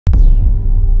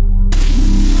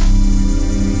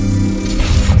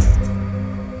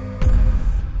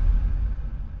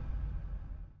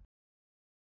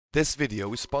This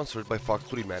video is sponsored by Fox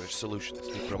 3 Managed Solutions.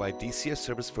 We provide DCS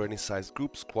service for any size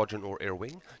group, squadron or air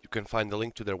wing. You can find the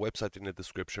link to their website in the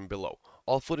description below.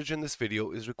 All footage in this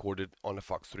video is recorded on a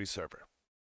Fox 3 server.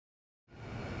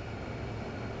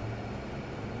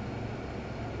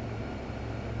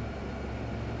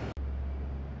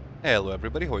 Hello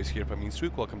everybody, Hoyes here from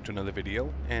Eastwick. Welcome to another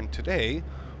video, and today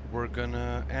we're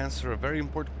gonna answer a very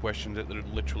important question that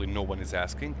literally no one is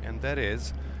asking, and that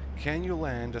is, can you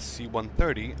land a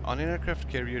C-130 on an aircraft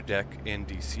carrier deck in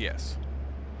DCS?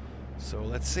 So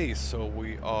let's see. So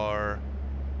we're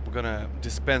gonna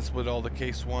dispense with all the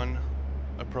case 1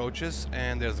 approaches,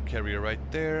 and there's a carrier right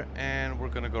there, and we're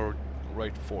gonna go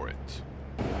right for it.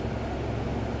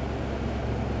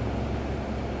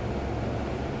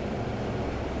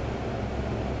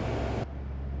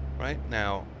 Right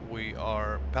now we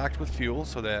are packed with fuel,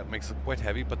 so that makes it quite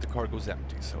heavy, but the cargo's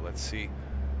empty. So let's see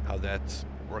how that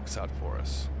works out for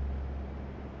us.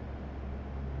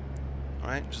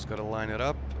 Alright, just gotta line it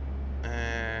up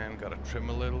and gotta trim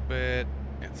a little bit.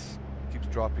 It keeps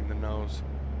dropping the nose.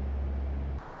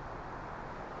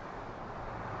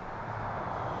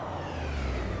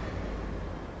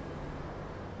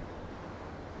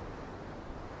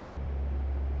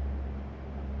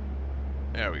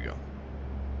 There we go.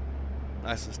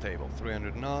 Nice and stable.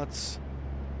 300 knots.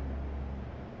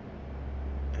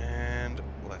 And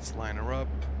let's line her up.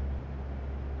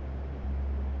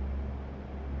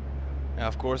 Now,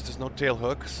 of course, there's no tail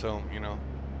hook, so, you know,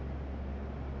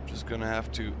 just gonna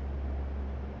have to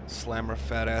slam her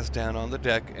fat ass down on the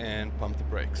deck and pump the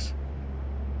brakes.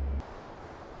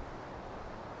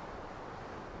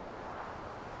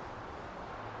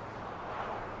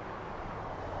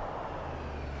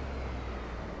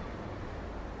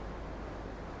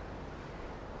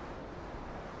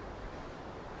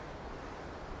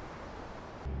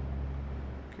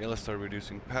 Okay, let's start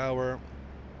reducing power.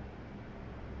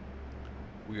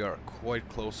 We are quite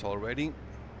close already.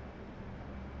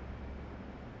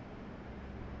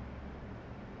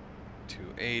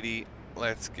 280.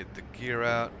 Let's get the gear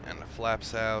out and the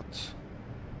flaps out.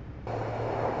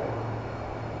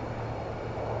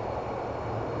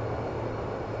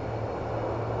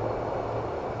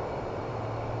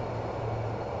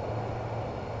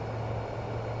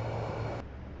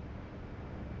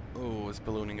 Oh, it's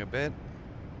ballooning a bit.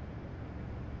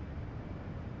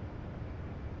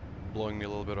 Blowing me a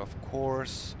little bit off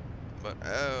course, but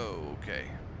oh, okay.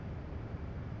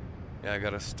 Yeah, I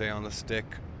gotta stay on the stick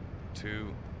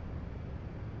to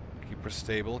keep her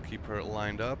stable, keep her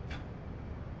lined up.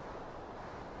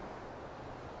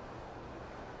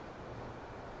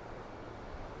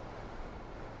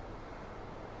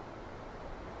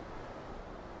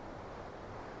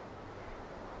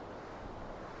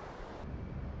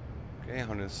 Okay,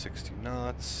 160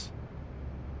 knots.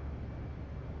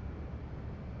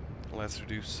 Let's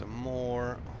reduce some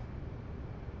more.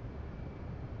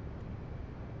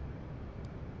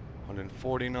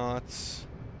 140 knots.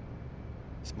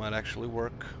 This might actually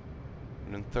work.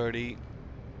 130.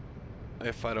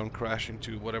 If I don't crash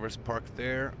into whatever's parked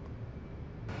there.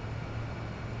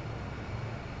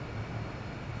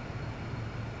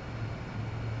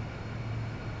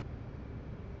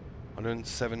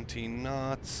 $117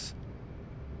 knots.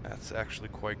 That's actually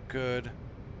quite good.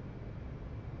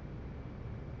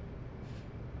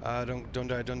 Don't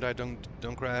die,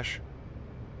 don't crash.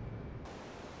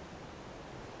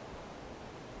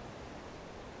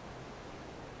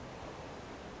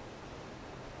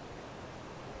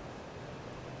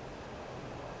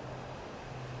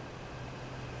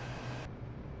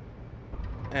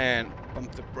 And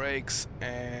pump the brakes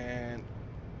and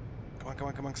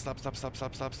come on,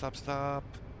 stop.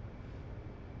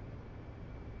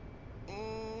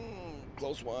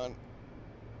 Close one.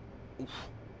 Oof.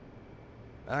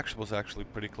 Actually was actually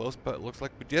pretty close, but it looks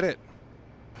like we did it.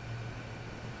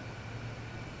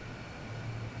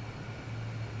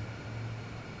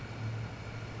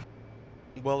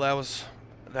 Well, that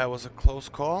was a close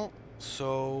call.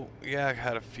 So yeah, I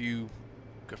had a few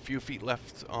feet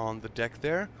left on the deck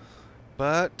there,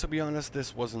 but to be honest,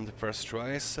 this wasn't the first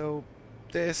try. So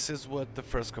this is what the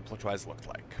first couple of tries looked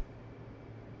like.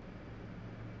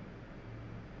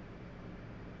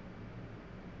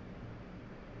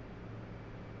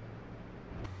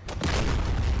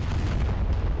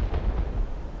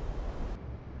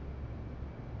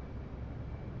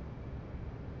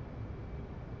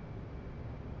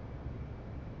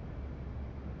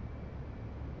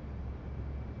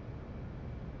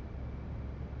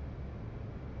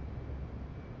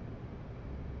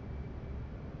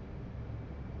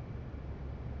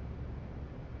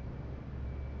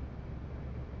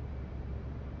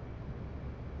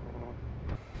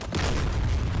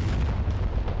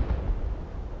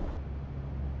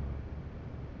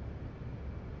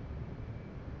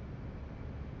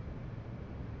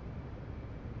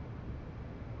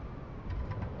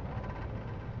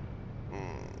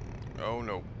 Oh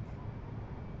no.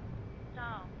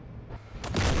 Stop.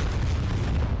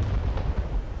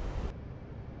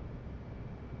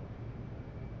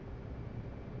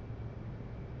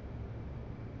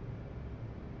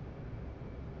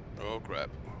 Oh crap.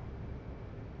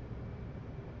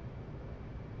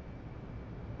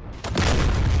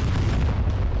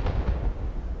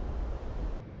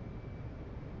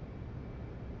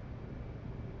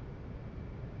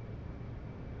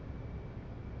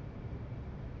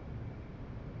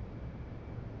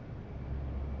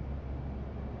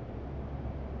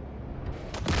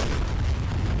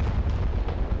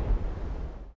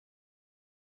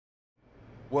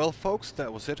 Well folks,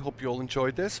 that was it. Hope you all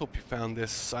enjoyed this. Hope you found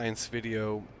this science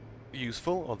video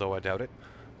useful, although I doubt it.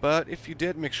 But if you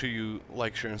did, make sure you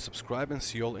like, share, and subscribe, and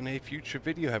see you all in a future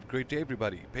video. Have a great day,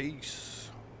 everybody. Peace.